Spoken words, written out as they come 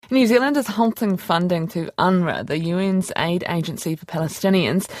New Zealand is halting funding to UNRWA, the UN's aid agency for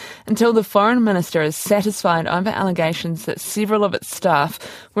Palestinians, until the Foreign Minister is satisfied over allegations that several of its staff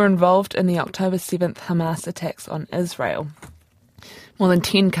were involved in the October 7th Hamas attacks on Israel. More than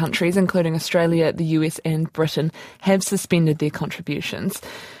 10 countries, including Australia, the US and Britain, have suspended their contributions.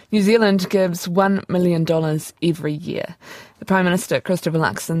 New Zealand gives $1 million every year. The Prime Minister Christopher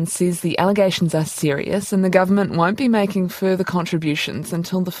Luxon says the allegations are serious and the government won't be making further contributions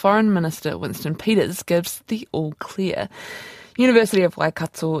until the Foreign Minister Winston Peters gives the all clear. University of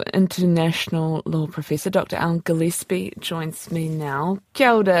Waikato international law professor Dr. Gillespie joins me now.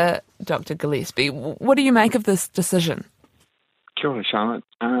 Kia ora, Dr. Gillespie. What do you make of this decision? Kia ora, Charlotte.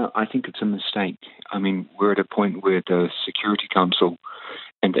 I think it's a mistake. I mean, we're at a point where the Security Council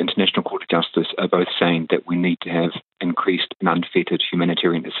and the International Court of Justice are both saying that we need to have increased and unfettered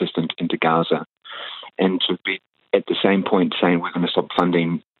humanitarian assistance into Gaza. And to be at the same point saying we're going to stop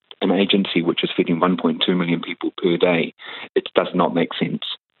funding an agency which is feeding 1.2 million people per day, it does not make sense.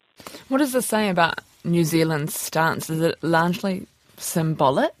 What does this say about New Zealand's stance? Is it largely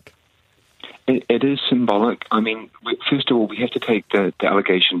symbolic? It is symbolic. I mean, first of all, we have to take the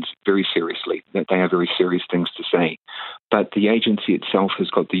allegations very seriously, that they are very serious things to say. But the agency itself has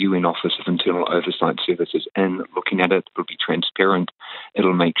got the UN Office of Internal Oversight Services in looking at it. It'll be transparent.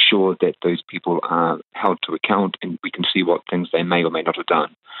 It'll make sure that those people are held to account and we can see what things they may or may not have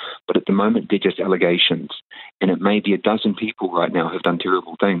done. But at the moment, they're just allegations. And it may be a dozen people right now have done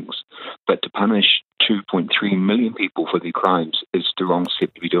terrible things. But to punish 2.3 million people for their crimes is the wrong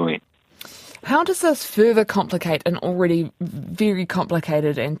step to be doing. How does this further complicate an already very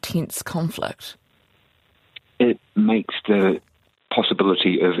complicated and tense conflict? It makes the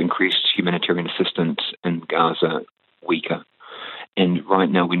possibility of increased humanitarian assistance in Gaza weaker. And right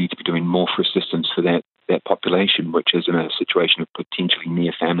now we need to be doing more for assistance for that population, which is in a situation of potentially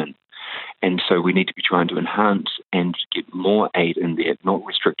near famine. And so we need to be trying to enhance and get more aid in there, not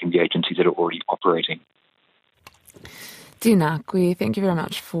restricting the agencies that are already operating. Tēnā koe, thank you very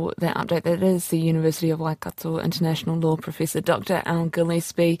much for that update. That is the University of Waikato international law professor Dr.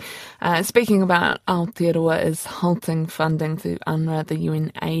 Gillespie speaking about Aotearoa is halting funding to UNRWA, the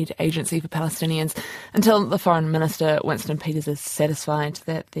UN aid agency for Palestinians, until the Foreign Minister Winston Peters is satisfied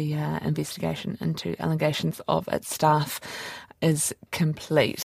that the investigation into allegations of its staff is complete.